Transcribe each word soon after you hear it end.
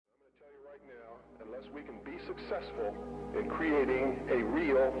successful in creating a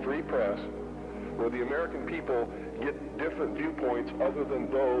real free press where the American people get different viewpoints other than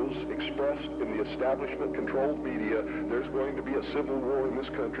those expressed in the establishment-controlled media, there's going to be a civil war in this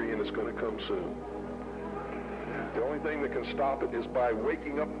country, and it's going to come soon. The only thing that can stop it is by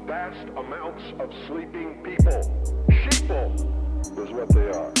waking up vast amounts of sleeping people. Sheeple is what they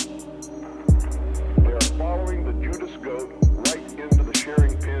are. They are following the Judas goat right into the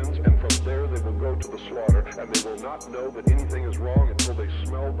shearing pins, and from there they will go to the slaughter, and they will not know that anything is wrong until they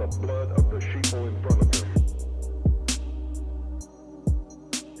smell the blood of the sheeple in front of them.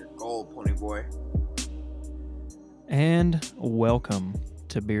 Your goal, pony boy. And welcome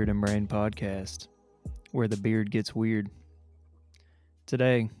to Beard and Brain Podcast, where the beard gets weird.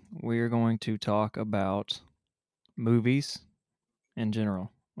 Today, we are going to talk about movies in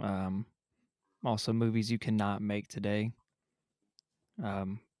general. Also, movies you cannot make today.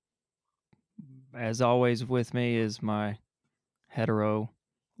 As always, with me is my hetero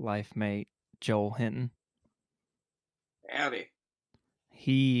life mate, Joel Hinton. Howdy.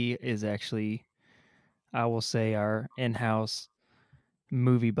 He is actually, I will say, our in-house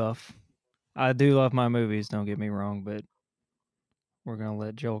movie buff. I do love my movies, don't get me wrong, but we're going to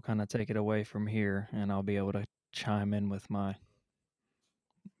let Joel kind of take it away from here, and I'll be able to chime in with my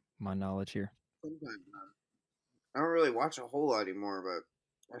knowledge here. Sometimes I don't really watch a whole lot anymore,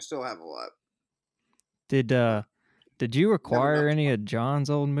 but I still have a lot. Did you acquire enough. any of John's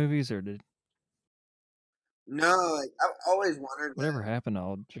old movies, or did No, like, I've always wondered whatever happened to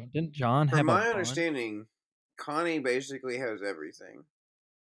old John? Didn't John have From a my bunch? understanding, Connie basically has everything.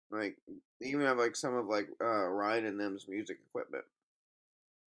 Like, they even have like some of like Ryan and them's music equipment.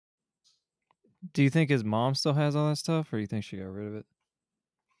 Do you think his mom still has all that stuff, or do you think she got rid of it?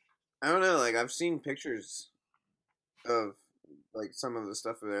 I don't know. Like, I've seen pictures of like some of the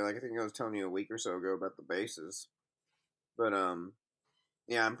stuff there. Like, I think I was telling you a week or so ago about the bases. But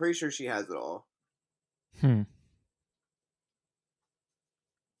yeah, I'm pretty sure she has it all. She's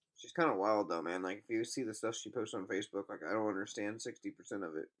kind of wild though, man. Like, if you see the stuff she posts on Facebook, like, I don't understand 60%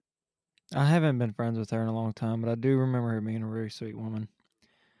 of it. I haven't been friends with her in a long time, but I do remember her being a very sweet woman.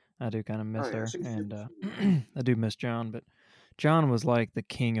 I do kind of miss Oh, yeah, her, she's and super sweet. I do miss John, but John was like the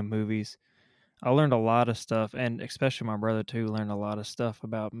king of movies. I learned a lot of stuff, and especially my brother too learned a lot of stuff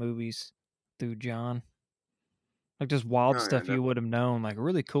about movies through John. Like just wild Oh, yeah, stuff you definitely. would have known, like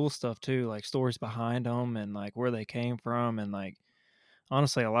really cool stuff too, like stories behind them and like where they came from, and like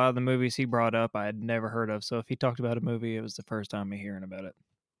honestly, a lot of the movies he brought up I had never heard of. So if he talked about a movie, it was the first time me hearing about it.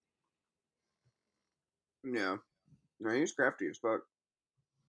 Yeah. No, he's crafty as fuck.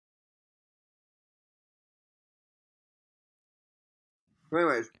 So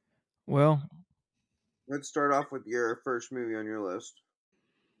anyways, Well, let's start off with your first movie on your list.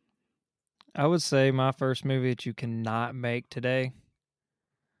 I would say my first movie that you cannot make today.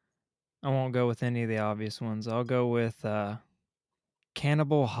 I won't go with any of the obvious ones. I'll go with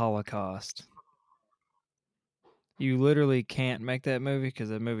Cannibal Holocaust. You literally can't make that movie because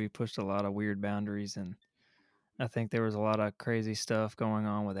that movie pushed a lot of weird boundaries, and I think there was a lot of crazy stuff going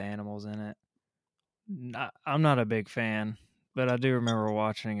on with animals in it. I'm not a big fan, but I do remember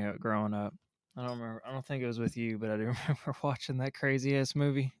watching it growing up. I don't remember. I don't think it was with you, but I do remember watching that crazy ass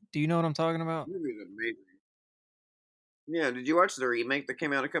movie. Do you know what I'm talking about? The movie's amazing. Yeah, did you watch the remake that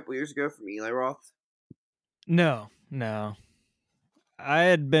came out a couple years ago from Eli Roth? No. I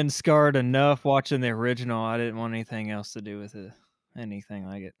had been scarred enough watching the original. I didn't want anything else to do with it. Anything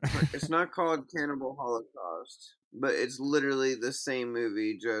like it. It's not called Cannibal Holocaust, but it's literally the same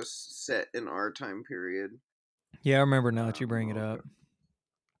movie, just set in our time period. Yeah, I remember now that you bring it up.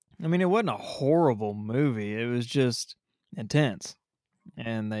 I mean, it wasn't a horrible movie. It was just intense.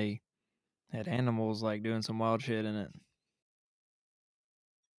 And they had animals like doing some wild shit in it.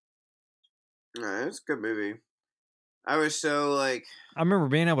 No, it's a good movie. I was so like, I remember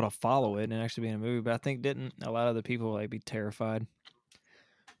being able to follow it and actually being a movie, but I think didn't a lot of the people like be terrified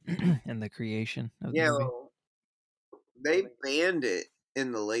in the creation of the yeah, movie. well, they banned it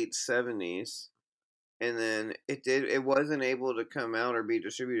in the late 70s, and then it wasn't able to come out or be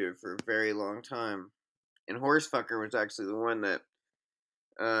distributed for a very long time. And Horsefucker was actually the one that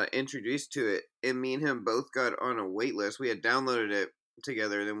introduced to it, and me and him both got on a wait list. We had downloaded it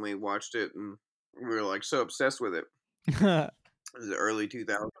together, then we watched it, and we were like so obsessed with it. It was the early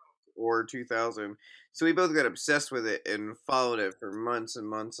 2000s or 2000, so we both got obsessed with it and followed it for months and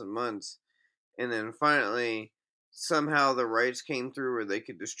months and months, and then finally somehow the rights came through where they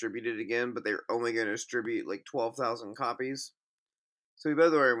could distribute it again, but they were only going to distribute like 12,000 copies. So we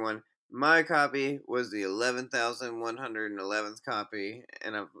both ordered one. My copy was the 11,111th copy,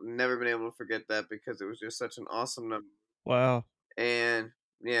 and I've never been able to forget that because it was just such an awesome number. Wow. And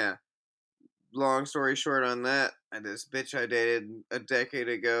yeah, long story short on that, this bitch I dated a decade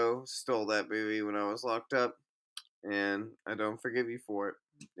ago stole that movie when I was locked up, and I don't forgive you for it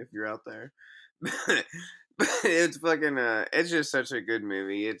if you're out there. But it's fucking it's just such a good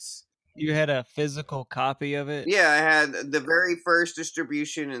movie. It's You had a physical copy of it? yeah, I had the very first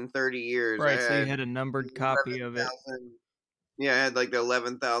distribution in 30 years. I Right, so you had had a numbered copy of it 11,000. Yeah, I had like the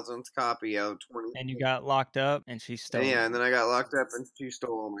 11,000th copy out of 20. and you got locked up and she And stole yeah, it. and then I got locked up and she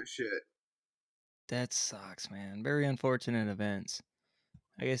stole all my shit. That sucks, man. Very unfortunate events.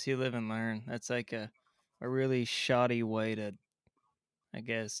 I guess you live and learn. That's like a really shoddy way to, I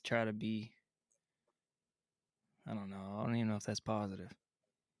guess, try to be. I don't know. I don't even know if that's positive.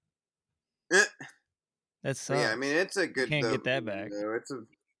 Eh, That but yeah, I mean sucks. it's a You good can't though. get that back. No, it's a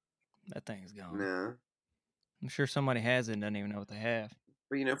That thing's gone. no. I'm sure somebody has it and doesn't even know what they have.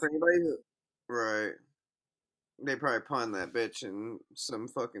 But you know, for anybody who right, they probably pawned that bitch and some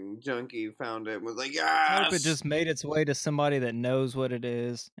fucking junkie found it and was like, I hope it yes. just made its way to somebody that knows what it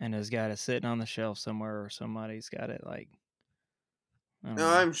is and has got it sitting on the shelf somewhere, or somebody's got it like. I don't No,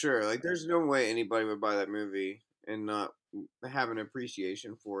 know. I'm sure. Like, there's no way anybody would buy that movie and not have an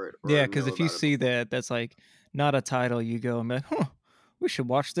appreciation for it Yeah, or because know if you about it see before. that, that's like not a title you go and be like, huh, we should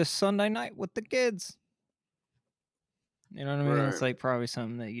watch this Sunday night with the kids. You know what I mean? It's Right. like probably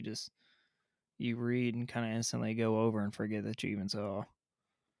something that you read and kind of instantly go over and forget that you even saw.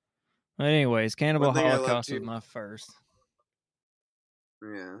 But anyways, Cannibal One thing I love Holocaust was too. my first.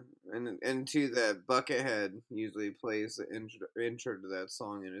 Yeah, and too that Buckethead usually plays the intro to that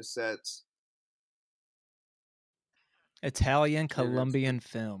song in his sets, Italian and it's Colombian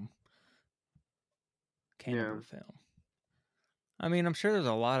film. yeah, Cannibal film. I mean, I'm sure there's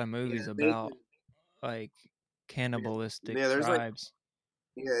a lot of yeah, movies they about like cannibalistic yeah. There's like tribes.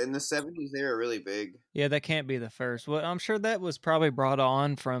 yeah, in the '70s they were really big. Yeah, that can't be the first. Well, I'm sure that was probably brought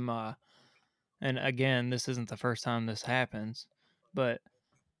on from and again, this isn't the first time this happens, but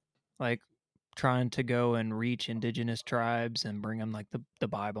like trying to go and reach indigenous tribes and bring them like the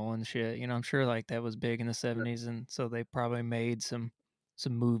Bible and shit. You know, I'm sure like that was big in the 70s, and so they probably made some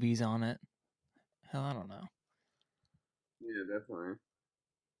movies on it. Hell, I don't know. Yeah, definitely.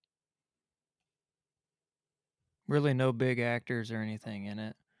 Really no big actors or anything in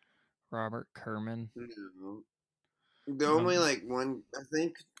it. Robert Kerman. No. The only Um, like one I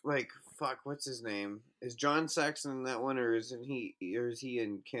think like fuck, what's his name? Is John Saxon in that one, or is he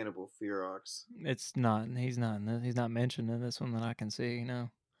in Cannibal Ferox? it's not. He's not. He's not mentioned in this one that I can see. No.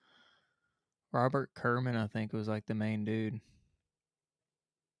 Robert Kerman, I think, was like the main dude.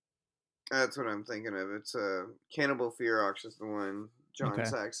 That's what I'm thinking of. It's Cannibal Ferox is the one John Okay.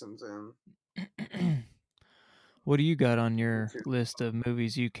 Saxon's in. What do you got on your Which is, list of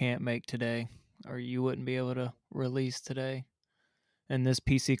movies you can't make today, or you wouldn't be able to release today in this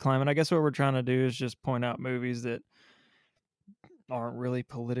PC climate? I guess what we're trying to do is just point out movies that aren't really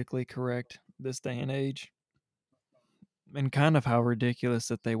politically correct this day and age, and kind of how ridiculous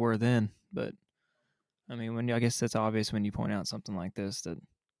that they were then. But I mean, I guess that's obvious when you point out something like this that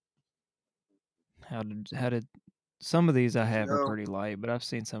how did some of these I have are so pretty light, but I've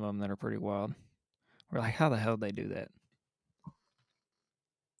seen some of them that are pretty wild. We're like, how the hell did they do that?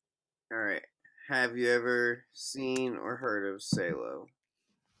 all right. Have you ever seen or heard of Salo?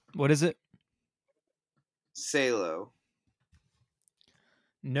 What is it? Salo.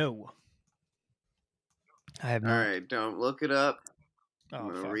 No, I have All not. right, don't look it up. I'm Oh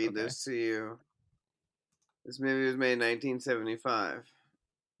gonna fuck. read Okay. this to you. This movie was made in 1975,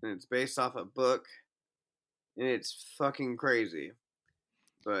 and it's based off a book, and it's fucking crazy.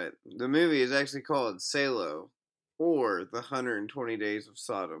 But the movie is actually called Salo, or The 120 Days of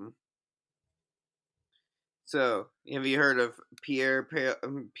Sodom. So, have you heard of Pierre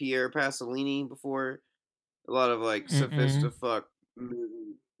Pasolini before? A lot of like Mm-mm. sophistifuck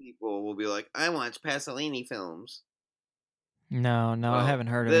movie people will be like, "I watch Pasolini films." No, I Well, haven't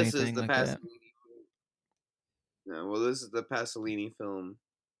heard of this is anything the like that. Pasolini. No, well, this is the Pasolini film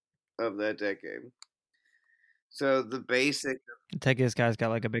of that decade. So the basic, I take it this guy's got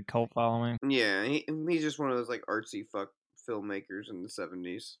like a big cult following. yeah, he's just one of those like artsy fuck filmmakers in the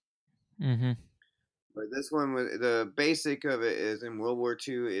 '70s. Mm-hmm. But this one was the basic of it is in World War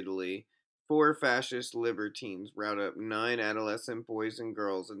II Italy. Four fascist libertines rout up 9 adolescent boys and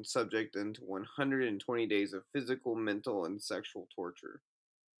girls and subject them to 120 days of physical, mental, and sexual torture.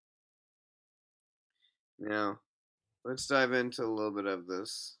 Now, let's dive into a little bit of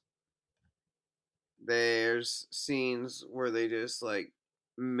this. There's scenes where they just like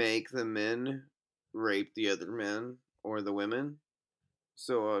make the men rape the other men or the women,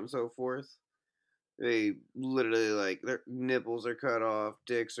 so on and so forth. They literally, like, their nipples are cut off,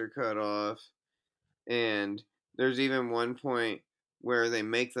 dicks are cut off, and there's even one point where they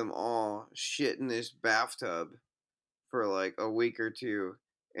make them all shit in this bathtub for like a week or two,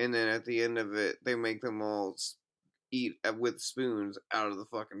 and then at the end of it, they make them all eat with spoons out of the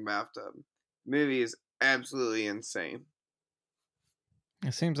fucking bathtub. Movie is absolutely insane.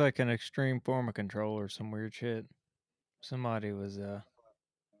 It seems like an extreme form of control or some weird shit. Somebody was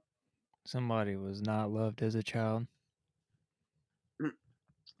not loved as a child.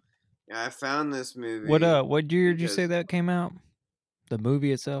 Yeah, I found this movie. What year did you say that came out? The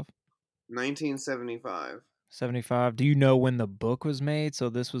movie itself? 1975. 75. Do you know when the book was made? So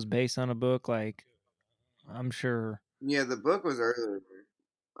this was based on a book, like, I'm sure. Yeah, the book was earlier.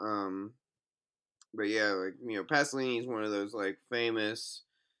 But yeah, like, Pasolini's one of those like famous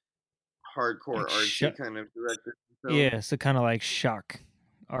hardcore Like artsy kind of directors. Yeah, so kind of like shock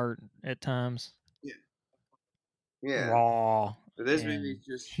art at times. Yeah. Raw. But this movie's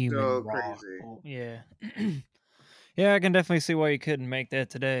just human so raw. crazy. Yeah. Yeah, I can definitely see why you couldn't make that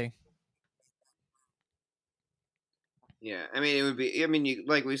today. Yeah, I mean, it would be. I mean, you,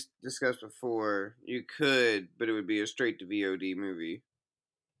 like we discussed before, you could, but it would be a straight to VOD movie.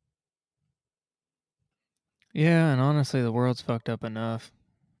 Yeah, and honestly, the world's fucked up enough.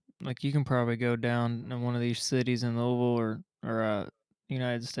 Like, you can probably go down in one of these cities in Louisville or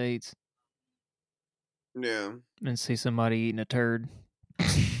United States. Yeah. And see somebody eating a turd.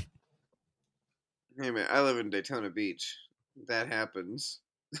 Hey man, I live in Daytona Beach. That happens.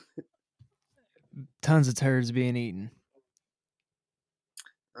 Tons of turds being eaten.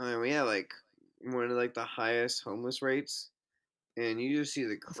 I mean, we have like one of like the highest homeless rates, and you just see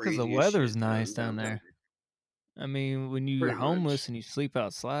the crazy. Because the weather's nice down there. I mean, when you're Pretty homeless much. and you sleep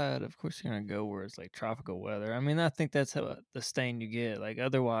outside, of course you're gonna go where it's like tropical weather. I mean, I think that's how the stain you get. Like,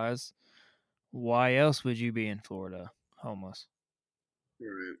 otherwise, why else would you be in Florida homeless?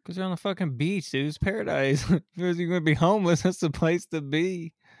 Right. Because you're on the fucking beach, dude. It's paradise. If you're gonna be homeless, that's the place to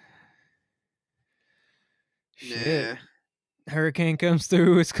be. Shit. Nah. Hurricane comes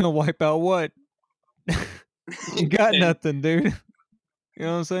through, it's gonna wipe out what? You got nothing, dude. You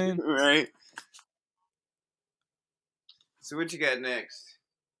know what I'm saying? Right. So what you got next?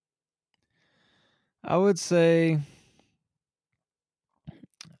 I would say,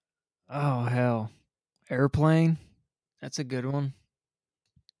 oh hell, Airplane. That's a good one.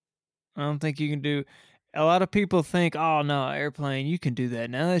 I don't think you can do. A lot of people think, oh no, Airplane, you can do that.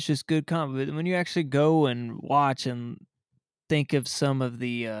 Now that's just good comedy. But when you actually go and watch and think of some of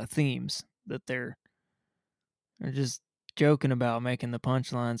the themes that they're just joking about, making the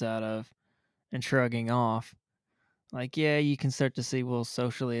punchlines out of, and shrugging off. Like, yeah, you can start to see, well,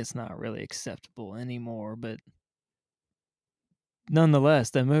 socially it's not really acceptable anymore, but nonetheless,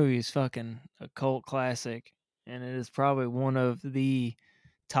 the movie is fucking a cult classic, and it is probably one of the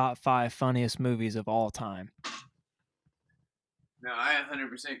top 5 funniest movies of all time. No, I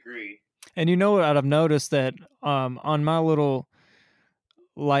 100% agree. And you know what I've noticed that on my little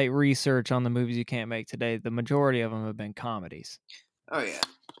light research on the movies you can't make today, the majority of them have been comedies. Oh yeah,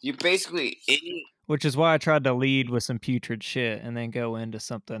 you basically which is why I tried to lead with some putrid shit and then go into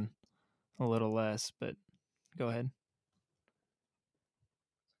something a little less. But go ahead.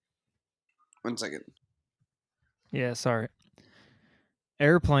 1 second. Yeah, sorry.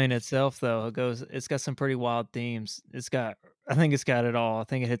 Airplane itself, though, it's got some pretty wild themes. I think it's got it all. I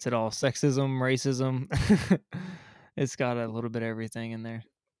think it hits it all. Sexism, racism. It's got a little bit of everything in there.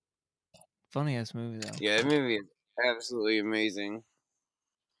 Funny ass movie, though. Yeah, that movie is absolutely amazing.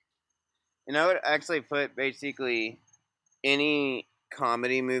 And I would actually put basically any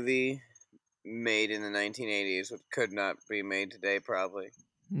comedy movie made in the 1980s could not be made today, probably.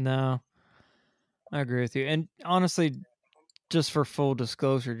 No, I agree with you. And honestly, just for full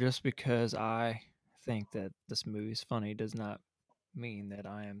disclosure, just because I think that this movie is funny does not mean that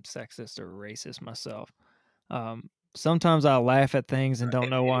I am sexist or racist myself. Sometimes I laugh at things and don't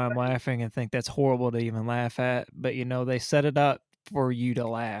know why I'm laughing and think that's horrible to even laugh at. But, they set it up for you to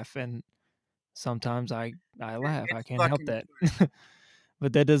laugh. And sometimes I laugh. I can't help that.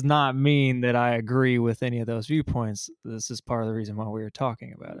 But that does not mean that I agree with any of those viewpoints. This is part of the reason why we were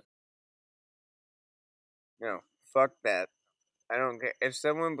talking about it. No, fuck that. I don't care. If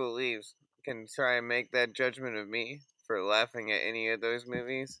someone can try and make that judgment of me for laughing at any of those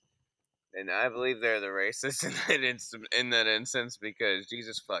movies, then I believe they're the racist in that instance, because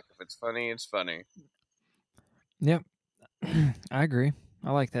Jesus fuck, if it's funny, it's funny. Yep. I agree.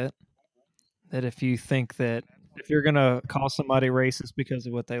 I like that. That if you think that if you're gonna call somebody racist because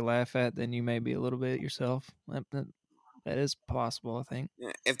of what they laugh at, then you may be a little bit yourself. That is possible, I think.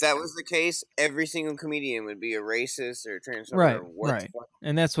 Yeah, if that was the case, every single comedian would be a racist or a transphobe Right, or what the right. fuck.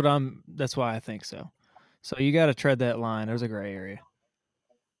 And that's why I think so. So you got to tread that line. There's a gray area.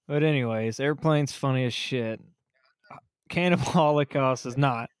 But anyways, Airplane's funny as shit. Cannibal Holocaust is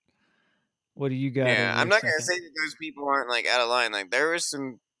not. What do you got Yeah, as I'm your not gonna second? say that those people aren't like out of line. Like there was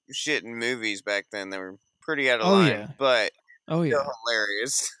some shit in movies back then that were pretty out of Oh line, yeah. but Oh still yeah.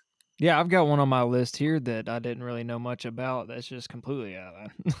 hilarious. Yeah, I've got one on my list here that I didn't really know much about. That's just completely out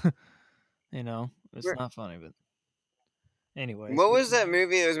of line. It's not funny, but anyways, What was that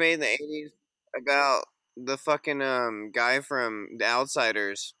movie that was made in the '80s about the fucking guy from The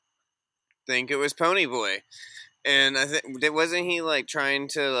Outsiders? Think it was Ponyboy, and I think wasn't he like trying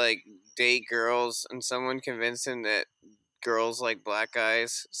to like date girls, and someone convinced him that girls like black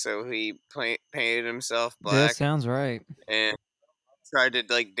guys, so he painted himself that black sounds right. and tried to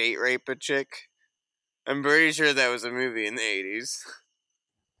like date rape a chick. I'm pretty sure that was a movie in the '80s.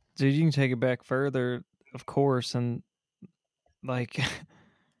 Dude, you can take it back further, of course, and like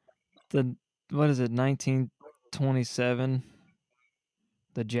the what is it, 1927?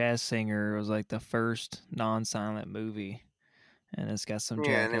 The Jazz Singer was like the first non-silent movie, and it's got some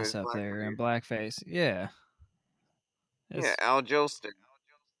Yeah, and it jackass was up there and blackface. blackface. Yeah, Yeah, it's Al Jolson.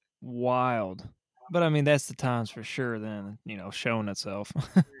 wild. But I mean, that's the times for sure. Then showing itself.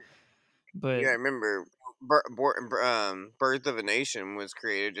 Yeah, But I remember Birth of a Nation was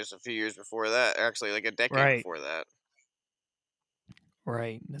created just a few years before that. Actually, like a decade right, before that.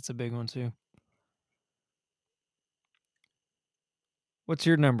 right, that's a big one too. What's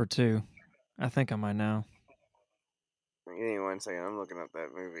your number two? I think I might know. Give me 1 second. I'm looking up that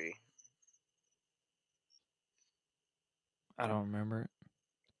movie. I don't remember it.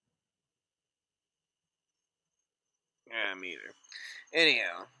 Yeah, me either.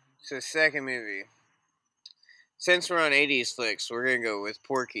 Anyhow, so second movie. Since we're on '80s flicks, we're gonna go with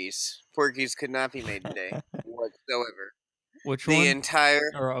Porky's. Porky's could not be made today whatsoever. Which The one?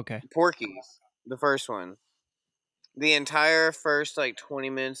 entire Or okay. Porky's, the first one, the entire first like 20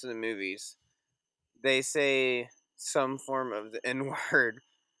 minutes of the movies, they say some form of the N word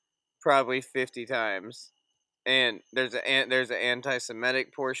probably 50 times, and there's an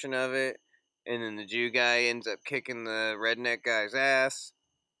anti-Semitic portion of it, and then the Jew guy ends up kicking the redneck guy's ass.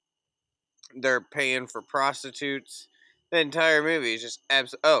 They're paying for prostitutes. The entire movie is just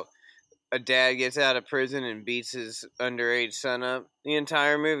Oh, a dad gets out of prison and beats his underage son up. The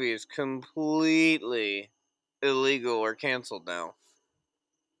entire movie is completely illegal or canceled now.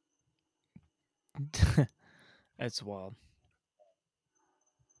 That's wild.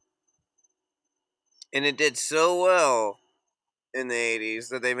 And it did so well in the '80s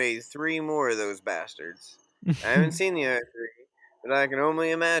that they made 3 more of those bastards. I haven't seen the other 3, but I can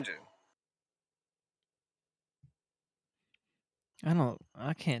only imagine.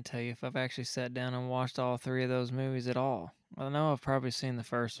 I can't tell you if I've actually sat down and watched all 3 of those movies at all. I know I've probably seen the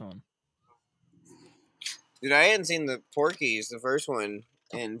first one. Dude, I hadn't seen the Porky's, the first one,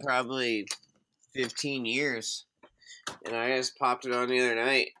 in probably 15 years. And I just popped it on the other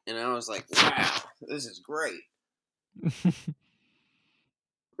night, and I was like, wow, this is great. It's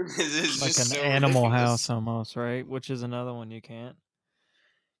Like just an so Animal ridiculous. House almost, right? Which is another one you can't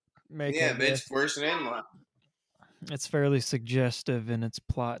make, I Yeah, guess. bitch, worse than Animal House. It's fairly suggestive in its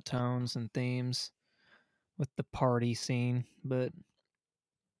plot tones and themes with the party scene, but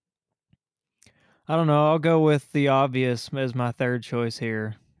I don't know. I'll go with the obvious as my third choice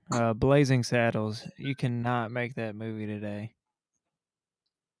here. Blazing Saddles. You cannot make that movie today.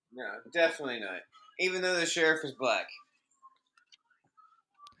 No, definitely not. Even though the sheriff is black.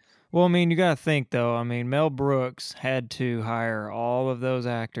 Well, I mean, you got to think though. I mean, Mel Brooks had to hire all of those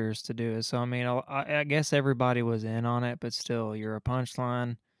actors to do it. So I mean, I guess everybody was in on it, but still, you're a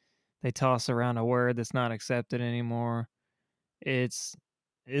punchline. They toss around a word that's not accepted anymore. It's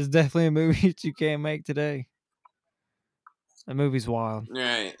definitely a movie that you can't make today. The movie's wild.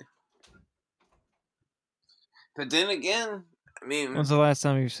 Right. But then again, I mean, When's the last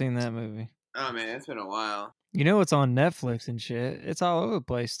time you've seen that movie? oh man, it's been a while. You know it's on Netflix and shit. It's all over the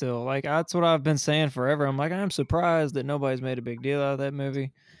place still. Like that's what I've been saying forever. I'm like, I'm surprised that nobody's made a big deal out of that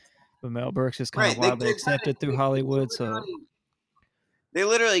movie. But Mel Brooks is kind of Right, they widely accepted through Hollywood, so they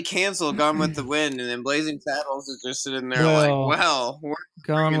literally canceled Gone with the Wind, and then Blazing Saddles is just sitting there like, well, well, we're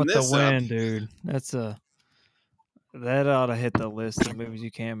Gone bringing with the this up. Wind, dude. That ought to hit the list of movies you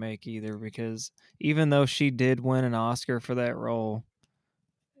can't make either, because even though she did win an Oscar for that role,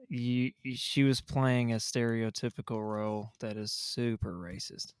 she was playing a stereotypical role that is super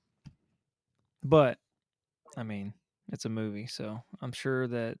racist. But I mean, it's a movie, so I'm sure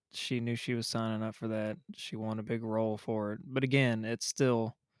that she knew she was signing up for that. She won a big role for it. But again, it's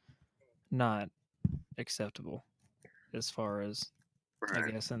still not acceptable as far as, I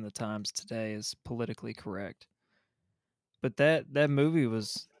Right. guess, in the times today is politically correct. But that movie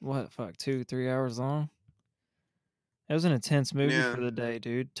was what, fuck, 2-3 hours long. It was an intense movie Yeah. for the day,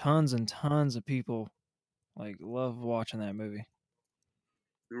 dude. Tons and tons of people like love watching that movie.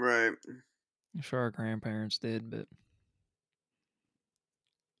 Right. I'm sure our grandparents did, but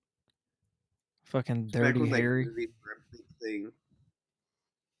fucking It's back Dirty when like Harry. movies were a big thing.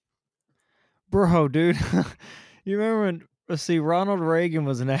 Bro, dude, you remember when? Let's see, Ronald Reagan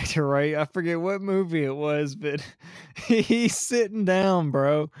was an actor, right? I forget what movie it was, but he's sitting down,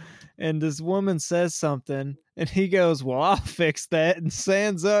 bro, and this woman says something, and he goes, "Well, I'll fix that," and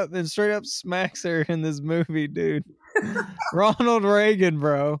stands up and straight up smacks her in this movie, dude. Ronald Reagan,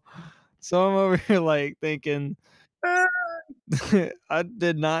 bro. So I'm over here like thinking, I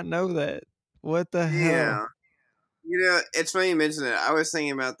did not know that. What the hell? Yeah. It's funny you mention it. I was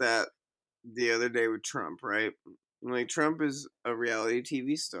thinking about that the other day with Trump, right? Like Trump is a reality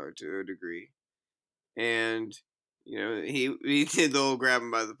TV star to a degree, and he did the whole grab him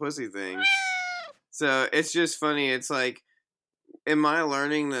by the pussy thing. So it's just funny. It's like, am I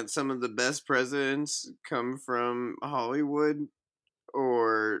learning that some of the best presidents come from Hollywood,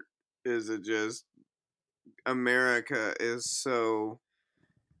 or is it just America is so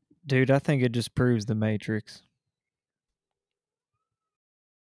Dude, I think it just proves the Matrix.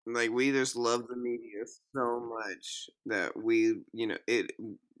 like we just love the media so much that we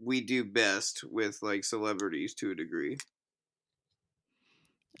do best with like celebrities to a degree.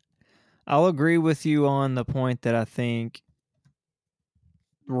 I'll agree with you on the point that I think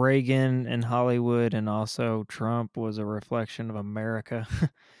Reagan and Hollywood and also Trump was a reflection of America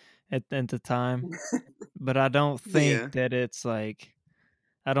at the time. But I don't think Yeah. that it's like,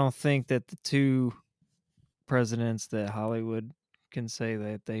 I don't think that the two presidents that Hollywood can say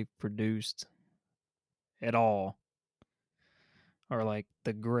that they produced at all are like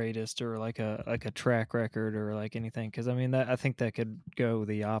the greatest or like a track record or like anything, because I mean that I think that could go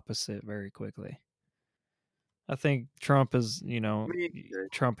the opposite very quickly. I think Trump is,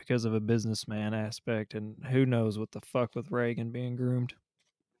 Trump because of a businessman aspect, and who knows what the fuck with Reagan being groomed.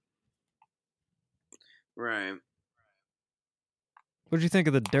 Right. What did you think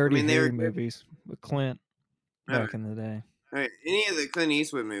of the I Dirty mean, they were Harry good. movies with Clint I don't back in the day? Right. Any of the Clint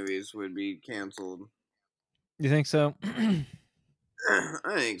Eastwood movies would be canceled. You think so? I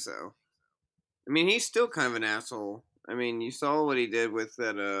think so. I mean, he's still kind of an asshole. I mean, you saw what he did with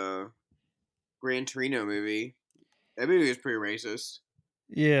that Gran Torino movie. That movie was pretty racist.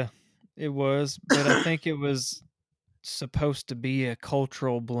 Yeah, it was, but I think it was supposed to be a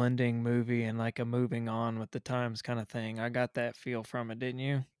cultural blending movie and like a moving on with the times kind of thing. I got that feel from it, didn't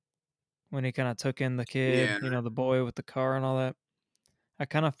you? When he kind of took in the kid, Yeah. the boy with the car and all that. I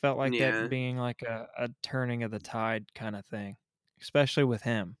kind of felt like that Yeah. being like a turning of the tide kind of thing, especially with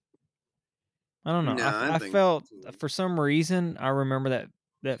him. I don't know. No, I I think felt so too. for some reason I remember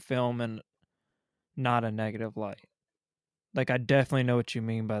that film in not a negative light. Like I definitely know what you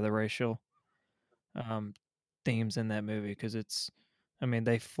mean by the racial um, themes in that movie because I mean,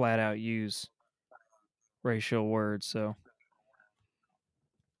 they flat out use racial words. So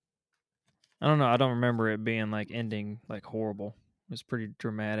I don't know. I don't remember it being like ending like horrible. It was pretty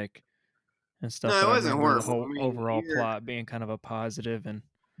dramatic and stuff. No, it But I wasn't remember the horrible. I whole mean, overall plot being kind of a positive and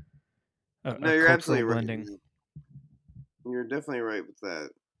a you're cultural absolutely right. blending. You're definitely right with that.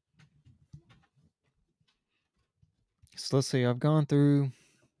 So let's see. I've gone through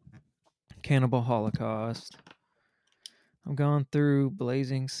Cannibal Holocaust. I've gone through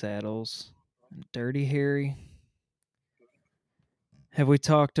Blazing Saddles and Dirty Harry. Have we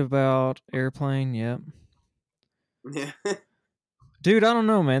talked about Airplane? Yep. Yeah. Dude, I don't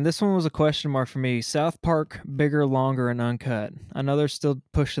know, man. This one was a question mark for me. South Park, bigger, longer, and uncut. I know they're still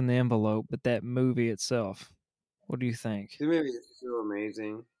pushing the envelope, but that movie itself, what do you think? The movie is so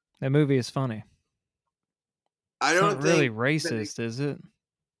amazing. That movie is funny. I It's not don't really think that racist, is it?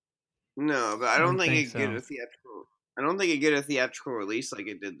 no, but I I don't don't think think it get so. a theatrical. I don't think it get a theatrical release like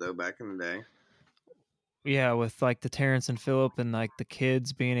it did though back in the day. Yeah, with like the Terrence and Phillip and like the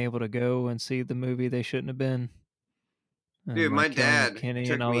kids being able to go and see the movie they shouldn't have been. And Dude, my like killing of dad Kenny and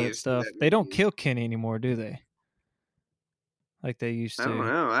took all me that to see stuff. that They don't movie. kill Kenny anymore, do they? Like they used I don't to.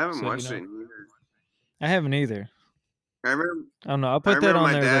 know. I haven't So, watched it either. I haven't either. I remember. I don't know. I'll I put that remember on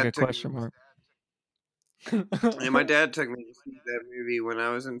my there as like a dad took question me. mark. Yeah, my dad took me to see that movie when I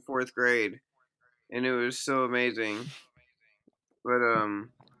was in fourth grade, and it was so amazing. But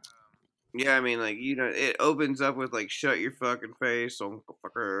Yeah, I mean, like, it opens up with like "shut your fucking face, Uncle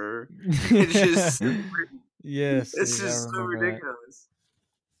Fucker." It's just, Yes, it's dude, I just so remember that. ridiculous.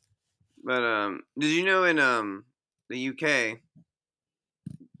 But did you know in the UK,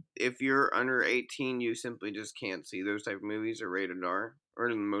 if you're under 18, you simply just can't see those type of movies or rated R, or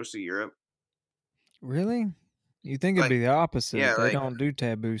in most of Europe. Really? You think it'd Like, be the opposite? yeah, They like don't do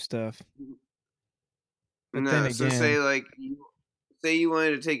taboo stuff. But then no. So again, say you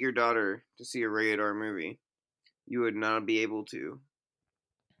wanted to take your daughter to see a rated R movie, you would not be able to.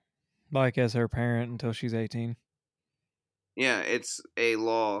 like as her parent until she's 18. Yeah, it's a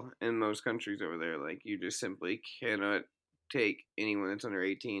law in most countries over there. Like, you just simply cannot take anyone that's under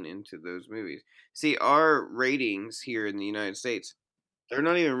 18 into those movies. See, our ratings here in the United States, they're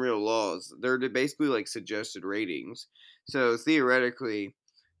not even real laws. They're basically like suggested ratings. So theoretically,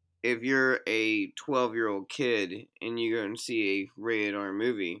 if you're a 12-year-old kid and you go and see a rated R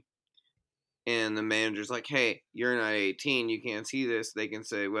movie, and the manager's like, "Hey, you're not 18, you can't see this," they can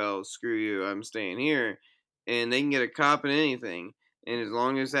say, "Well, screw you, I'm staying here," and they can get a cop in anything. And as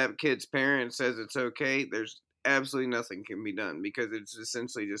long as that kid's parent says it's okay, there's absolutely nothing can be done because it's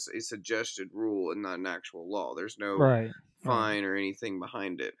essentially just a suggested rule and not an actual law. There's no Right. Right. fine or anything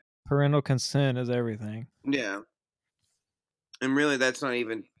behind it. Parental consent is everything. Yeah, and really, that's not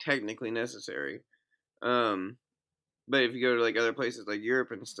even technically necessary. Um, But if you go to like other places like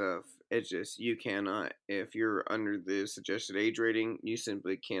Europe and stuff, it's just you cannot. If you're under the suggested age rating, you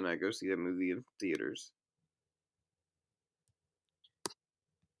simply cannot go see that movie in theaters.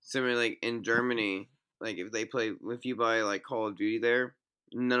 Similarly, like in Germany, like if you buy like Call of Duty there,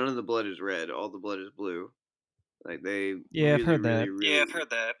 none of the blood is red. All the blood is blue. Like they Yeah, I've heard really,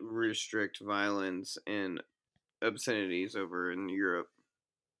 that. really restrict violence and obscenities over in Europe.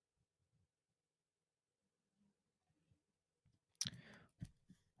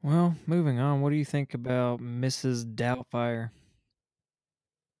 Well, moving on, what do you think about Mrs. Doubtfire?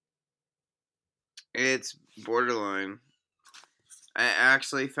 It's borderline. I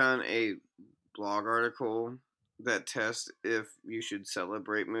actually found a blog article that tests if you should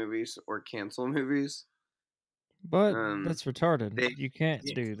celebrate movies or cancel movies. But Um, that's retarded. they You can't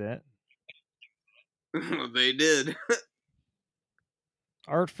do that. they did.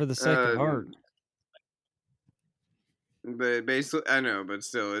 Art for the sake of art. But basically, I know, but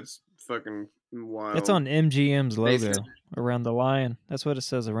still, it's fucking That's wild. on MGM's Basically, logo around the lion. That's what it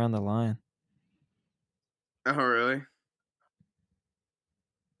says around the lion. oh really?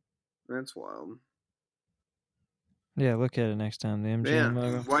 That's wild. Yeah, look at it next time. The Yeah. MGM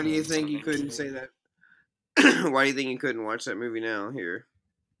logo. Why do you think you couldn't say that? Why do you think you couldn't watch that movie now? Here.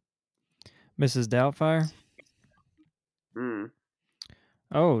 Mrs. Doubtfire? Hmm.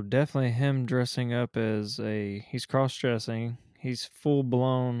 Oh, definitely him dressing up as he's cross dressing. He's full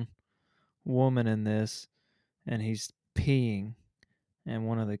blown woman in this, and he's peeing. And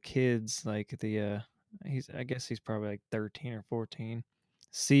one of the kids, like I guess he's probably like 13 or 14,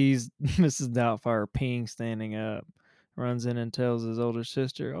 sees Mrs. Doubtfire peeing standing up, runs in and tells his older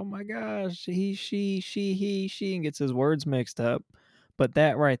sister, "Oh my gosh, he, she," and gets his words mixed up. But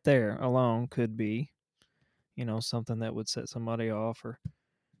that right there alone could be, something that would set somebody off or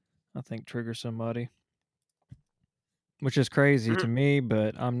I think trigger somebody, which is crazy to me,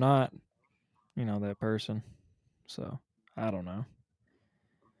 but I'm not, that person. So I don't know.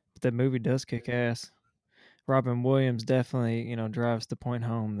 But that movie does kick ass. Robin Williams definitely, drives the point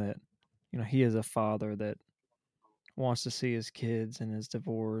home that, he is a father that wants to see his kids and is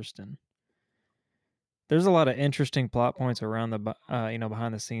divorced. And there's a lot of interesting plot points around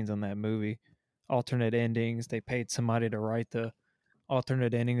behind the scenes on that movie. Alternate endings. They paid somebody to write the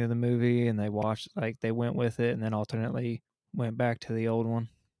alternate ending of the movie and they went with it and then alternately went back to the old one.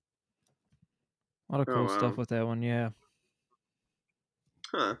 A lot of Oh cool stuff wow. with that one, yeah.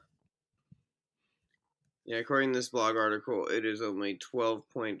 Huh. Yeah, according to this blog article, it is only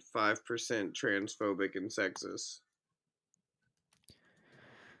 12.5% transphobic and sexist.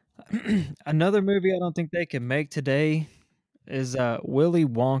 Another movie I don't think they can make today is Willy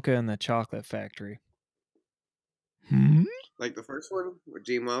Wonka and the Chocolate Factory. Like the first one with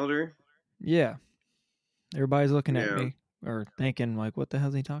Gene Wilder? Yeah. Everybody's looking at Yeah. me or thinking, like, what the hell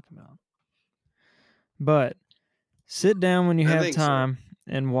is he talking about? But sit down when you I have think so. time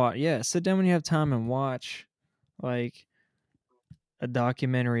and watch. Yeah, sit down when you have time and watch, like, a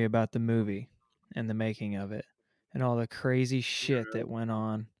documentary about the movie and the making of it and all the crazy shit that went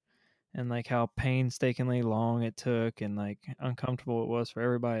on and, like, how painstakingly long it took and, like, uncomfortable it was for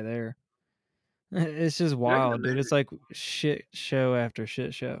everybody there. It's just I can wild, dude. imagine. It's like shit show after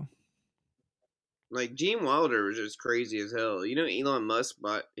shit show. Like Gene Wilder was just crazy as hell. You know, Elon Musk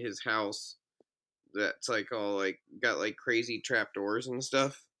bought his house that's like all like got like crazy trapdoors and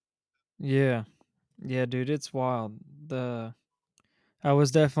stuff. Yeah. Yeah, dude, it's wild. I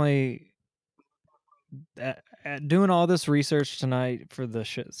was definitely doing all this research tonight for the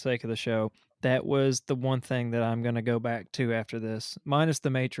sake of the show. That was the one thing that I'm going to go back to after this, minus The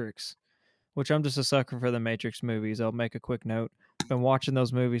Matrix, which I'm just a sucker for the Matrix movies. I'll make a quick note. Been watching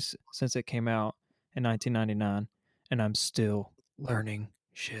those movies since it came out in 1999, and I'm still learning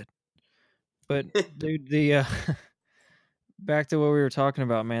shit. But dude, the back to what we were talking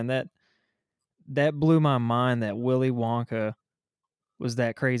about, man, that blew my mind that Willy Wonka was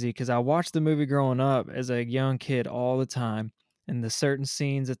that crazy because I watched the movie growing up as a young kid all the time, and the certain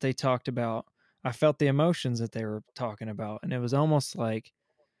scenes that they talked about, I felt the emotions that they were talking about, and it was almost like,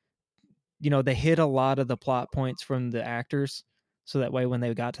 they hit a lot of the plot points from the actors, so that way when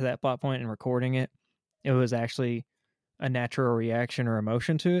they got to that plot point and recording it, it was actually a natural reaction or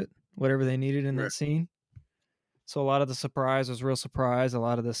emotion to it, whatever they needed in Right. that scene. So a lot of the surprise was real surprise, a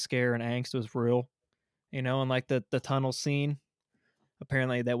lot of the scare and angst was real, and like the tunnel scene,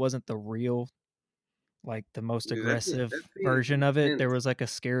 apparently that wasn't the real, like the most Dude, aggressive that seems version of it. There intense. was like a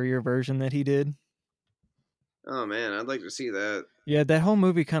scarier version that he did. Oh man, I'd like to see that. Yeah, that whole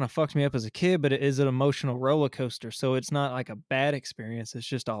movie kind of fucked me up as a kid, but it is an emotional roller coaster. So it's not like a bad experience. It's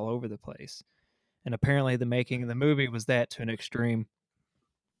just all over the place. And apparently the making of the movie was that to an extreme.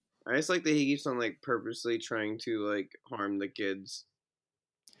 I just like that he keeps on like purposely trying to like harm the kids.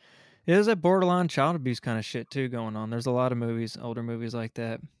 It is a borderline child abuse kind of shit too going on. There's a lot of movies, older movies like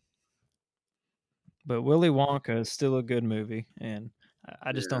that. But Willy Wonka is still a good movie, and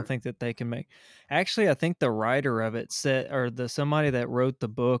I just Yeah. don't think that they can make. Actually, I think the writer of it said, or the somebody that wrote the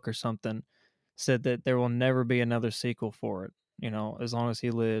book or something, said that there will never be another sequel for it. As long as he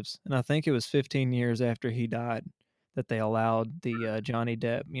lives. And I think it was 15 years after he died that they allowed the Johnny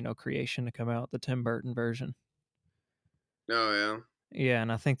Depp, creation to come out, the Tim Burton version. Oh yeah. Yeah,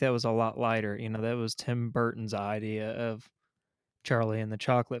 and I think that was a lot lighter. That was Tim Burton's idea of Charlie and the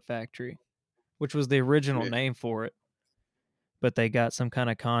Chocolate Factory, which was the original Yeah. name for it. But they got some kind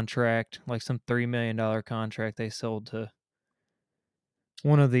of contract, like some $3 million contract they sold to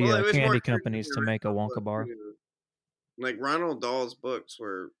one of the Well, it was more candy true to companies the to make a original Wonka book bar. too. Like Ronald Dahl's books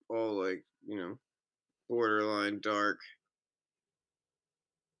were all like borderline dark.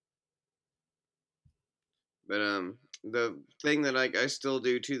 But the thing that I still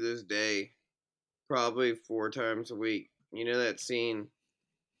do to this day, probably 4 times a week. You know that scene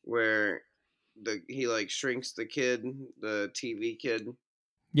where he like shrinks the kid, the TV kid,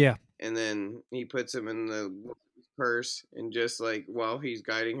 Yeah. and then he puts him in the purse, and just like while he's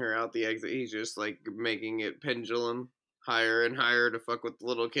guiding her out the exit, he's just like making it pendulum higher and higher to fuck with the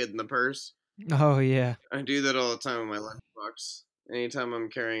little kid in the purse. Oh, yeah. I do that all the time with my lunchbox. Anytime I'm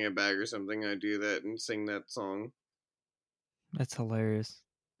carrying a bag or something, I do that and sing that song. That's hilarious.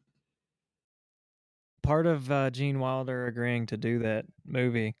 Part of Gene Wilder agreeing to do that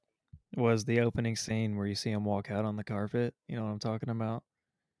movie was the opening scene where you see him walk out on the carpet. You know what I'm talking about?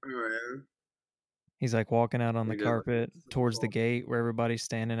 Oh yeah, He's like walking out on the he did like carpet towards the gate where everybody's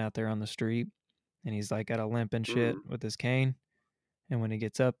standing out there on the street. And he's like got a limp and shit mm, with his cane. And when he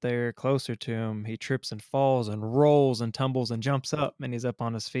gets up there closer to him, he trips and falls and rolls and tumbles and jumps up, and he's up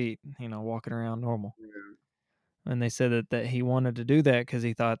on his feet, walking around normal. yeah, And they said that he wanted to do that because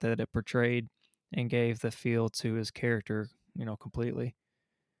he thought that it portrayed and gave the feel to his character, completely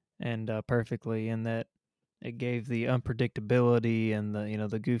and perfectly, and that it gave the unpredictability and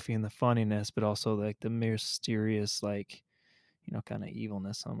the goofy and the funniness, but also like the mysterious, like, kind of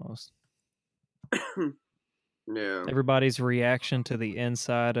evilness almost. yeah, Everybody's reaction to the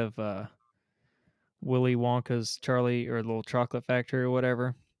inside of Willy Wonka's Charlie or Little Chocolate Factory or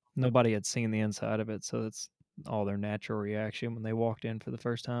whatever. Nobody had seen the inside of it, so it's all their natural reaction when they walked in for the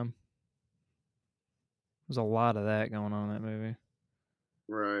first time. There's a lot of that going on in that movie.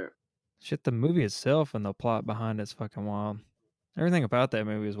 right. Shit, the movie itself and the plot behind it's fucking wild. Everything about that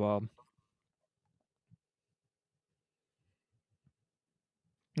movie is wild.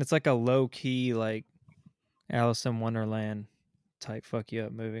 It's like a low key, like Alice in Wonderland type fuck you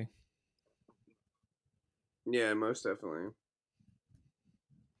up movie. Yeah, most definitely.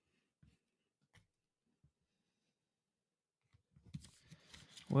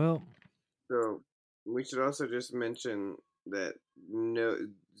 Well, So we should also just mention that no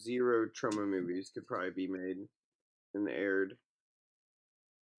zero trauma movies could probably be made and aired.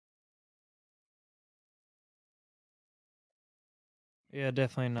 yeah,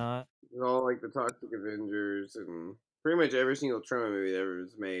 definitely not. It's all like the Toxic Avengers and pretty much every single trauma movie that ever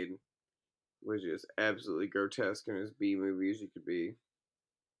was made. was just absolutely grotesque and as B movie as you could be.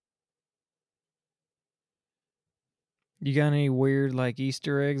 You got any weird like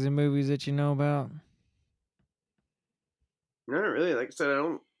Easter eggs in movies that you know about? Not really. Like I said, I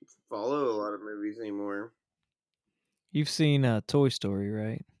don't follow a lot of movies anymore. You've seen Toy Story,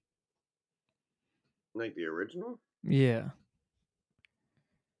 right? Like the original? Yeah.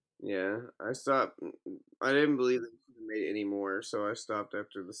 Yeah, I stopped. I didn't believe they made any more, so I stopped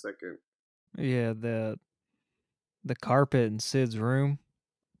after the second. Yeah, the carpet in Sid's room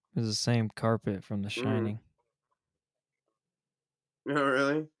is the same carpet from The Shining. Oh,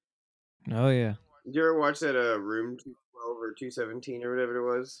 really? Oh yeah. Did you ever watch that Room 212 or 217 or whatever it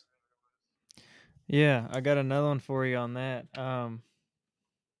was? Yeah, I got another one for you on that. The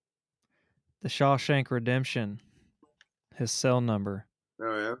Shawshank Redemption, his cell number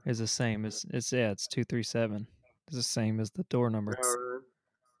Oh, yeah? is the same. It's 237. It's the same as the door number. Oh,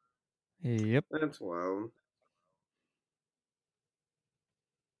 really? Yep. That's wild.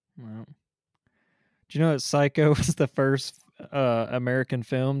 Well, do you know that Psycho was the first American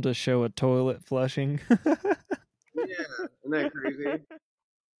film to show a toilet flushing? Yeah, isn't that crazy?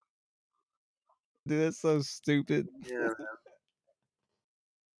 Dude, that's so stupid. Yeah,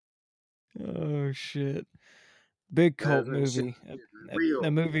 Oh shit. Big cult that shit movie. is A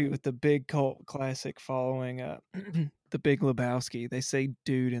real. movie with the big cult classic following The Big Lebowski. They say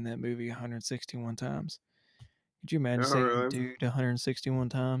dude in that movie 161 times. Could you imagine Oh, saying really? dude 161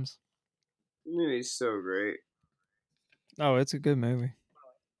 times? The movie's so great. Oh, it's a good movie.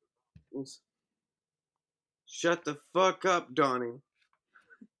 Shut the fuck up, Donnie.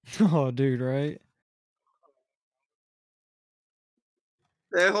 Oh, dude, right?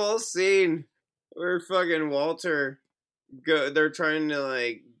 That whole scene where fucking Walter they're trying to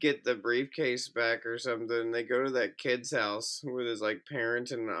like get the briefcase back or something. They go to that kid's house with his like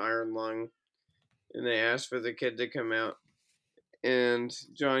parent and an iron lung, and they ask for the kid to come out. And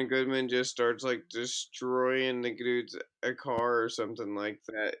John Goodman just starts like destroying the dude's a car or something like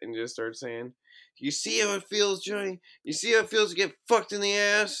that, and just starts saying, "You see how it feels, Johnny? You see how it feels to get fucked in the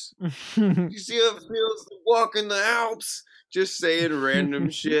ass? You see how it feels to walk in the Alps?" Just saying random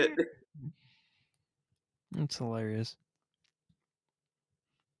shit. That's hilarious.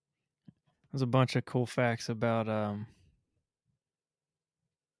 There's a bunch of cool facts about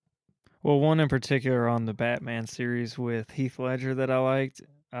well, one in particular on the Batman series with Heath Ledger that I liked.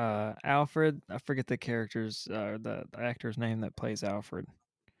 Alfred, I forget the the actor's name that plays Alfred,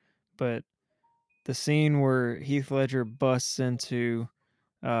 but the scene where Heath Ledger busts into,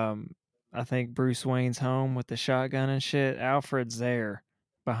 um, I think Bruce Wayne's home with the shotgun and shit. Alfred's there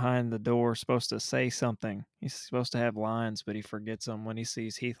behind the door, supposed to say something. He's supposed to have lines, but he forgets them when he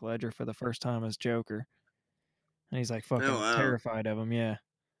sees Heath Ledger for the first time as Joker, and he's like Oh fucking wow. terrified of him. Yeah.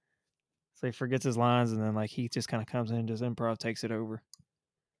 So he forgets his lines, and then like Heath just kind of comes in and just improv takes it over.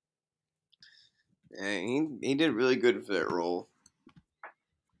 Yeah, he did really good for that role.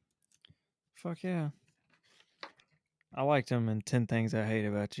 Fuck yeah. I liked him in 10 Things I Hate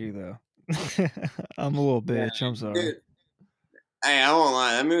About You, though. I'm a little bitch. I'm sorry. Dude, hey, I won't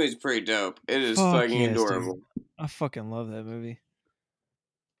lie. That movie's pretty dope. It is Fuck fucking yes, adorable. dude. I fucking love that movie.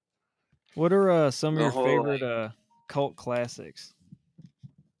 What are some of The your whole favorite cult classics?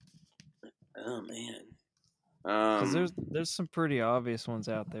 oh man. Because there's some pretty obvious ones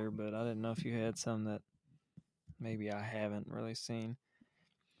out there, but I didn't know if you had some that maybe I haven't really seen.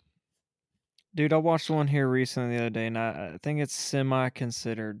 Dude, I watched one here recently the other day, and I think it's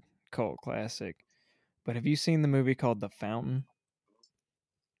semi-considered cult classic. But have you seen the movie called The Fountain?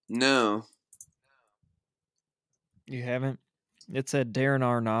 No. You haven't? It's a Darren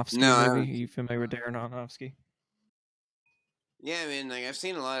Aronofsky No, I movie. Are haven't. you familiar with Darren Aronofsky? Yeah, I mean, like I've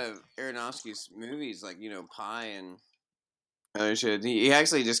seen a lot of Aronofsky's movies, like Pie and other shit. He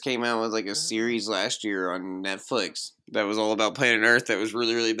actually just came out with like a series last year on Netflix that was all about Planet Earth. That was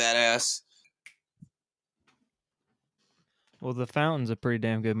really, really badass. Well, The Fountain's a pretty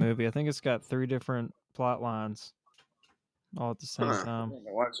damn good movie. I think it's got 3 different plot lines all at the same time.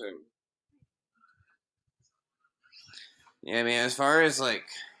 Watch it. Yeah, I mean, as far as like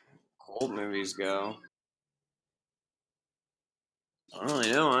old movies go, I don't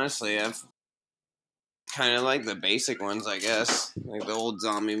really know. Honestly, I've kind of like the basic ones, I guess, like the old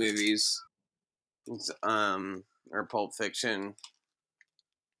zombie movies, or Pulp Fiction,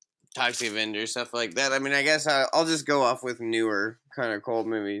 Toxic Avenger, stuff like that. I mean, I guess I'll just go off with newer kind of cold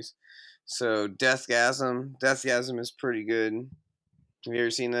movies. So Deathgasm is pretty good. Have you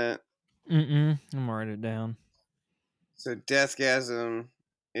ever seen that? I'm gonna write it down. So Deathgasm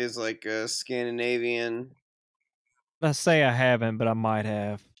is like a Scandinavian. I say I haven't, but I might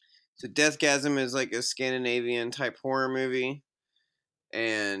have. So Deathgasm is like a Scandinavian type horror movie,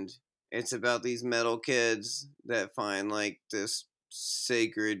 and it's about these metal kids that find like this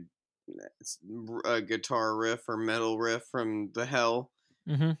sacred guitar riff or metal riff from the hell,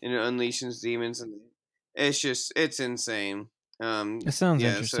 Mm-hmm. and it unleashes demons, and it's insane. It sounds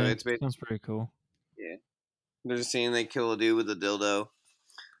Yeah, so interesting. it's basically, Sounds pretty cool. yeah, they're just saying they kill a dude with a dildo.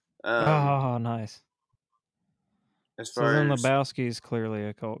 Oh, nice. As So far then as Lebowski is clearly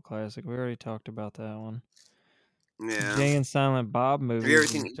a cult classic. We already talked about that one. yeah, Jay and Silent Bob have you ever movies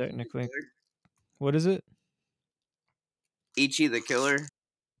seen is Ichi the technically, Killer? what is it? Ichi the Killer?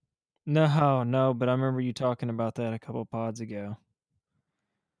 No, but I remember you talking about that a couple pods ago.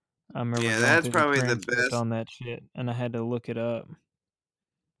 I remember Yeah, going that's through the probably the transcript best. on that shit, and I had to look it up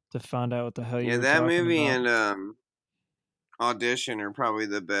to find out what the hell you Yeah, were that talking movie about. and Audition are probably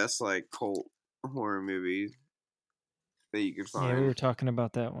the best like cult horror movies that you could Yeah, we find. were talking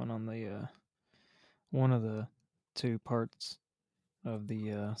about that one on the one of the two parts of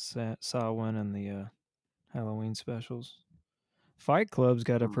the Saw one and the Halloween specials. Fight Club's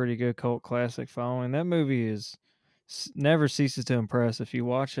got a pretty good cult classic following. That movie is never ceases to impress. If you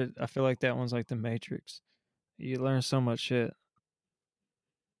watch it, I feel like that one's like The Matrix. You learn so much shit,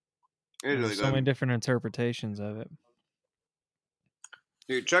 It's and really there's so many good. different interpretations of it.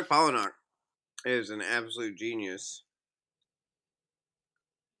 Dude, Chuck Palahniuk is an absolute genius.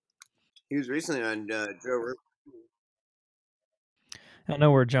 He was recently on Joe Rogan. I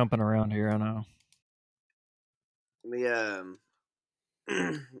know we're jumping around here. I know. The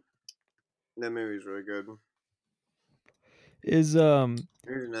that movie's really good. Is Here's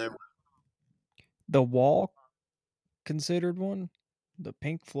another one. The Wall considered one? The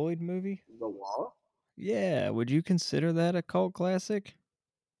Pink Floyd movie? The Wall. Yeah, would you consider that a cult classic?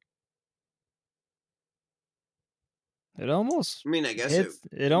 It almost I mean, I guess hits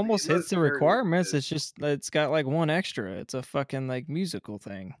it it almost hits most the certainly requirements. is. It's just it's got like one extra. It's a fucking like musical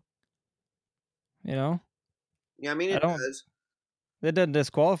thing. You know? Yeah, I mean I it don't does. That doesn't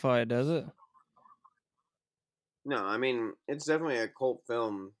disqualify it, does it? No, I mean it's definitely a cult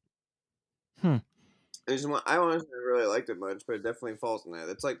film. Hmm. I honestly really liked it much, but it definitely falls in that.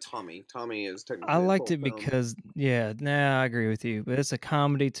 It's like Tommy. Tommy is I technically a liked cult it film. because I agree with you. But it's a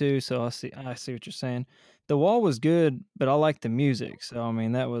comedy too, so I see what you're saying. The Wall was good, but I liked the music. So I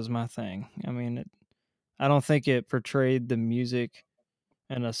mean that was my thing. I mean I don't think it portrayed the music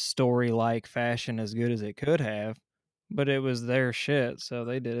in a story like fashion as good as it could have, but it was their shit, so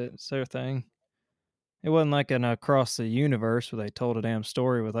they did it. It's their thing. It wasn't like an across the universe where they told a damn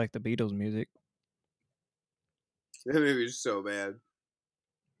story with like the Beatles music. That movie is so bad.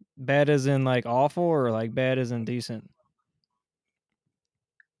 Bad as in like awful or like bad as in decent?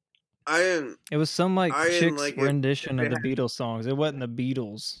 I didn't. It was some like I didn't chick's like it. If rendition of it the had, Beatles songs. It wasn't the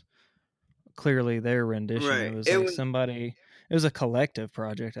Beatles. Clearly their rendition. It right. was like somebody. It was a collective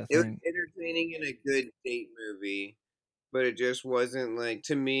project, I It was think. entertaining and a good date movie, but it just wasn't like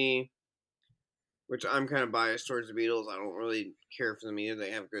to me. Which I'm kind of biased towards the Beatles. I don't really care for them either.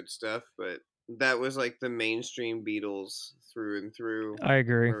 They have good stuff, but that was like the mainstream Beatles through and through I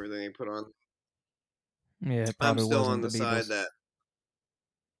agree. for everything they put on. Yeah, it I'm probably still wasn't on the the side Beatles. that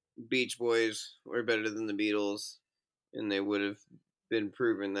Beach Boys were better than the Beatles, and they would have been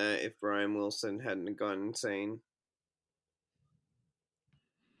proven that if Brian Wilson hadn't gone insane.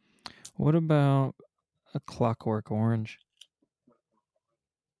 What about A Clockwork Orange?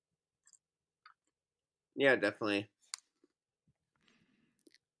 Yeah, definitely.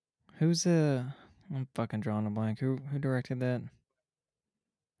 Who's I'm fucking drawing a blank. Who directed that?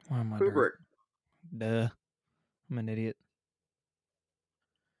 Why am I Kubrick. Duh. I'm an idiot.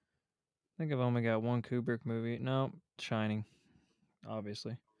 I think I've only got one Kubrick movie. No, Shining,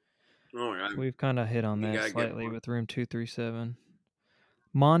 obviously. Oh my god, We've kind of hit on you that gotta get slightly more. with Room 237.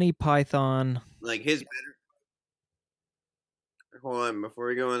 Monty Python. Like his better. Hold on, before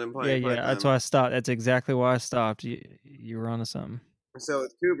we go into Yeah. That's why Python. I stopped. That's exactly why I stopped. You were onto something. So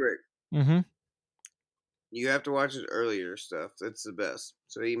with Kubrick, Mm-hmm. you have to watch his earlier stuff. That's the best.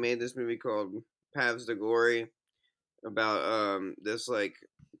 So he made this movie called Paths to Glory about this like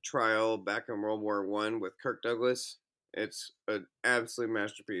trial back in World War One with Kirk Douglas. It's an absolute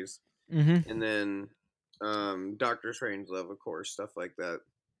masterpiece. Mm-hmm. And then Doctor Strangelove, of course, stuff like that.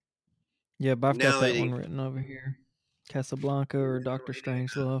 Yeah, but I've got Now that that one he, written over here. Casablanca or Doctor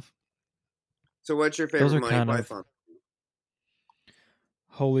Strangelove. so what's your Those favorite are Monty kind of Python?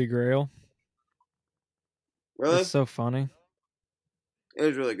 holy grail. It's Really? so funny. It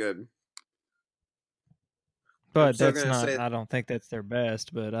was really good. I'm But still that's gonna not, say I don't think that's their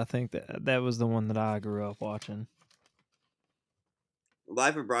best, but I think that was the one that I grew up watching.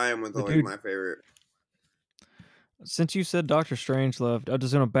 Life of Brian was But always dude, my favorite. since you said Doctor Strangelove, I'm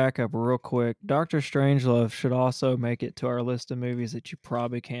just gonna back up real quick. Doctor Strangelove should also make it to our list of movies that you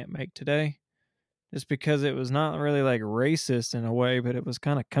probably can't make today, just because it was not really like racist in a way, but it was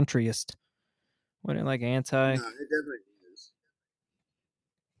kind of countryist. Wasn't it like anti? No, it definitely is.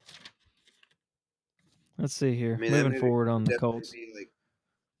 Let's see I here. mean, that Moving movie forward on would the definitely Colts, be like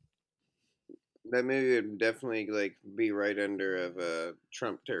that movie would definitely like be right under of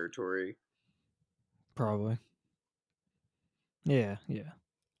Trump territory. probably. Yeah.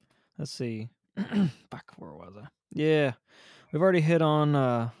 Let's see. Fuck, where was I? Yeah, we've already hit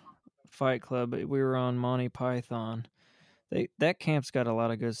on Fight Club, but we were on Monty Python. That camp's got a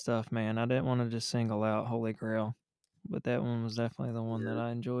lot of good stuff, man. I didn't want to just single out Holy Grail, but that one was definitely the one that Yeah.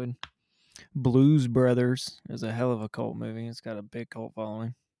 I enjoyed. Blues Brothers is a hell of a cult movie. It's got a big cult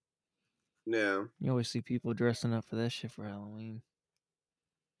following. Yeah. You always see people dressing up for that shit for Halloween.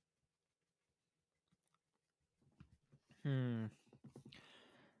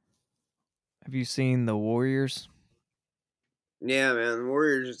 Have you seen The Warriors? Yeah, man.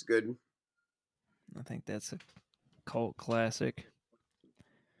 Warriors is good. I think that's a cult classic.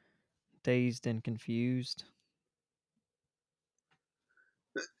 Dazed and Confused.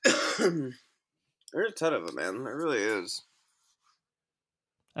 There's a ton of them, man. There really is.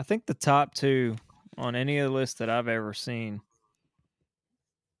 I think the top two on any of the lists that I've ever seen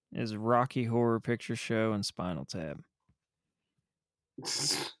is Rocky Horror Picture Show and Spinal Tap.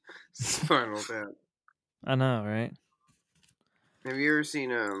 Spinal Tap. I know, right? Have you ever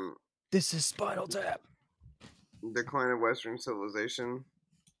seen This is Spinal Tap. Decline of Western Civilization?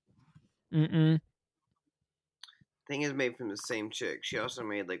 Mm-mm. Thing is made from the same chick. She also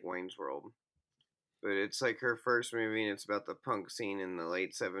made like Wayne's World. But it's like her first movie and it's about the punk scene in the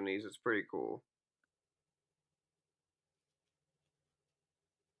late 70s. It's pretty cool.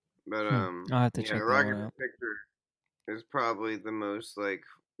 But I'll have to yeah, check that Rocky one Horror out. Picture is probably the most like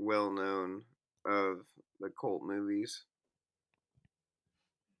well known of the cult movies.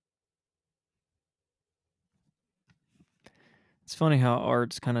 It's funny how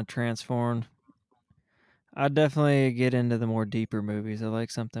art's kind of transformed. I definitely get into the more deeper movies. I like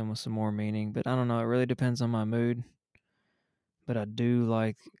something with some more meaning, but I don't know. It really depends on my mood. But I do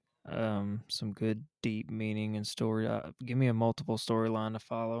like some good deep meaning and story. Give me a multiple storyline to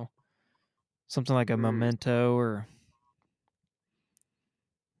follow. Something like a Memento or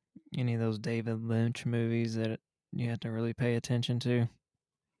any of those David Lynch movies that you have to really pay attention to.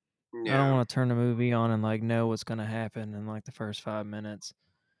 I don't Yeah. want to turn the movie on and like know what's gonna happen in like the first 5 minutes.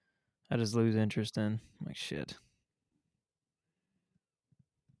 I just lose interest in like shit.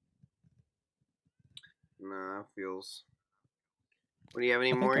 Nah, feels. What do you have any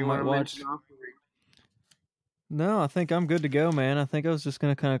I think more I you might want to mention watch. off? No, I think I'm good to go, man. I think I was just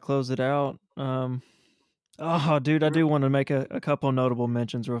gonna kind of close it out. Oh, dude, I do want to make a couple notable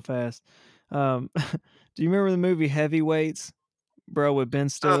mentions real fast. Do you remember the movie Heavyweights, bro, with Ben Oh,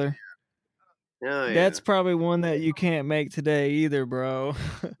 Stiller? oh yeah. That's probably one that you can't make today either, bro.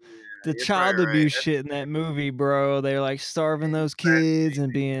 The You're probably child right. abuse shit in that movie, bro. They're like starving those kids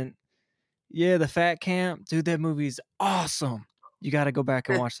and being, yeah, the fat camp. Dude, that movie's awesome. You got to go back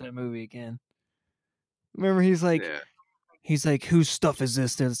and watch that movie again. Remember, Yeah. he's like, whose stuff is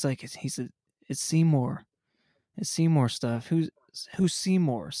this? It's like, he said, it's Seymour. It's Seymour stuff. Who's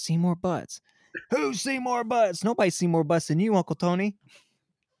Seymour? Seymour Butts. Who's Seymour Butts? Nobody's Seymour Butts than you, Uncle Tony.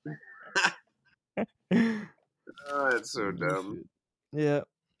 Oh, that's so dumb. Yeah.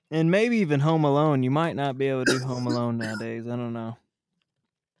 And maybe even Home Alone. You might not be able to do Home Alone nowadays. I don't know.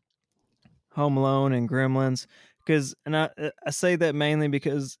 Home Alone and Gremlins. And I say that mainly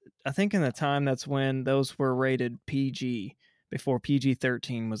because I think in the time that's when those were rated PG before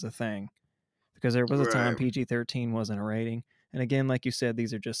PG-13 was a thing. Because there was a time Right. PG-13 wasn't a rating. And again, like you said,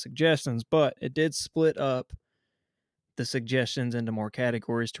 these are just suggestions, but it did split up the suggestions into more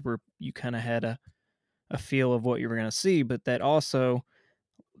categories to where you kind of had a feel of what you were going to see. But that also,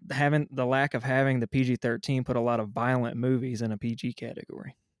 having the lack of having the PG-13 put a lot of violent movies in a PG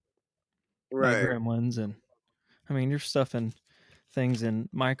category, like Right. Gremlins. And I mean, you're stuffing things in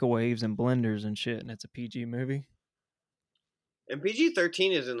microwaves and blenders and shit, and it's a PG movie. And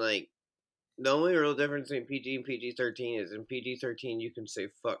PG-13 isn't like the only real difference between PG and PG-13 is in PG-13 you can say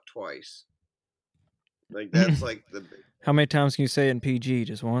fuck twice. Like that's like the big. How many times can you say it in PG?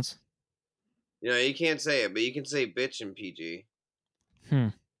 Just once? You can't say it, but you can say bitch in PG.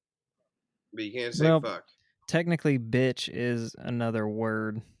 But you can't say Well, fuck. technically, bitch is another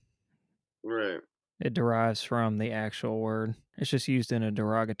word. Right. It derives from the actual word. It's just used in a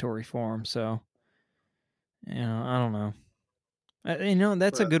derogatory form. So, I don't know.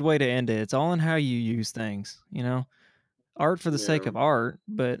 That's a But good way to end it. It's all in how you use things, art for the sake yeah, of art,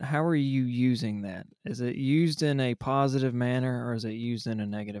 but how are you using that? Is it used in a positive manner or is it used in a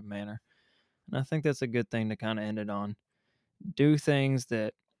negative manner? And I think that's a good thing to kind of end it on. Do things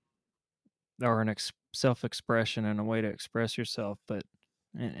that are an self-expression and a way to express yourself, but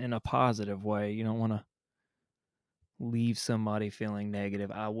in a positive way. You don't want to leave somebody feeling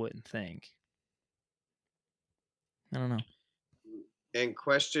negative, I wouldn't think. I don't know. and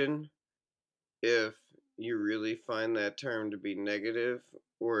question if you really find that term to be negative,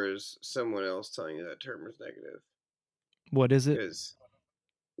 or is someone else telling you that term is negative? What is it? Because,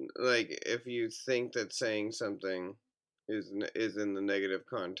 like, if you think that saying something is in the negative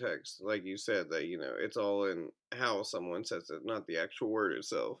context, like you said, that it's all in how someone says it, not the actual word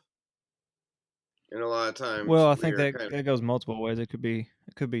itself. And a lot of times Well, I we think are that kind of that goes multiple ways. It could be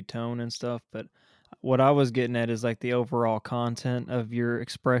tone and stuff, but what I was getting at is like the overall content of your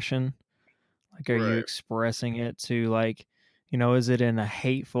expression. Like, are you right. expressing it to like, is it in a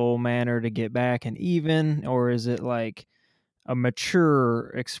hateful manner to get back and even, or is it like a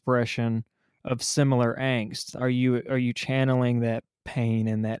mature expression of similar angst? Are you channeling that pain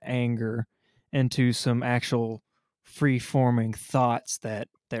and that anger into some actual free forming thoughts that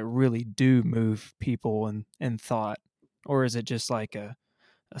really do move people and thought? Or is it just like a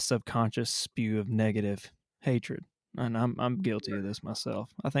subconscious spew of negative hatred? And I'm guilty of this myself.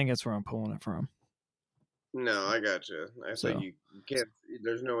 I think that's where I'm pulling it from. No, I got you. I think So you can't.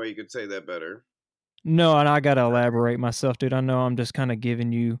 There's no way you could say that better. no, and I gotta elaborate myself, dude. I know I'm just kind of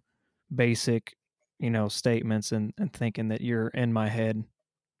giving you basic, statements and thinking that you're in my head,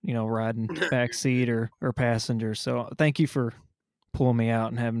 riding back seat or passenger. So thank you for pulling me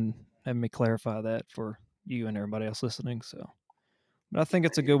out and having me clarify that for you and everybody else listening. So, but I think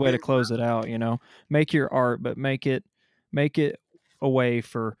it's a good way to close it out. Make your art, but make it a way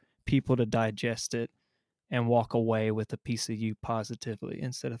for people to digest it and walk away with a piece of you positively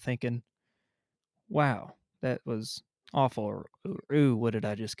instead of thinking, wow, that was awful, or ooh, what did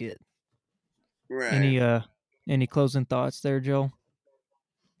I just get? Right. Any closing thoughts there, Joel?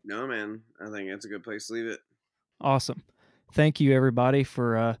 No, man. I think that's a good place to leave it. Awesome. Thank you everybody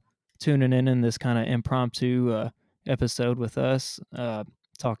for tuning in this kind of impromptu episode with us,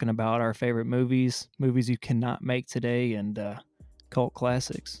 talking about our favorite movies you cannot make today, and cult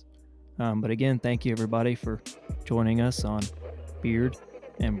classics. But again, thank you everybody for joining us on Beard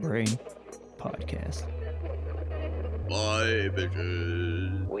and Brain Podcast. Bye,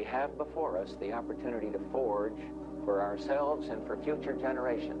 bitches. We have before us the opportunity to forge for ourselves and for future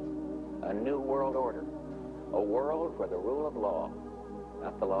generations a new world order, a world where the rule of law,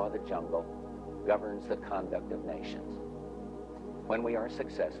 not the law of the jungle, governs the conduct of nations. When we are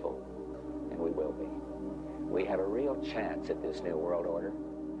successful, and we will be, we have a real chance at this new world order,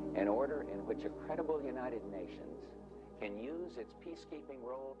 an order in which a credible United Nations can use its peacekeeping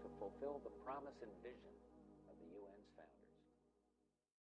role to fulfill the promise and vision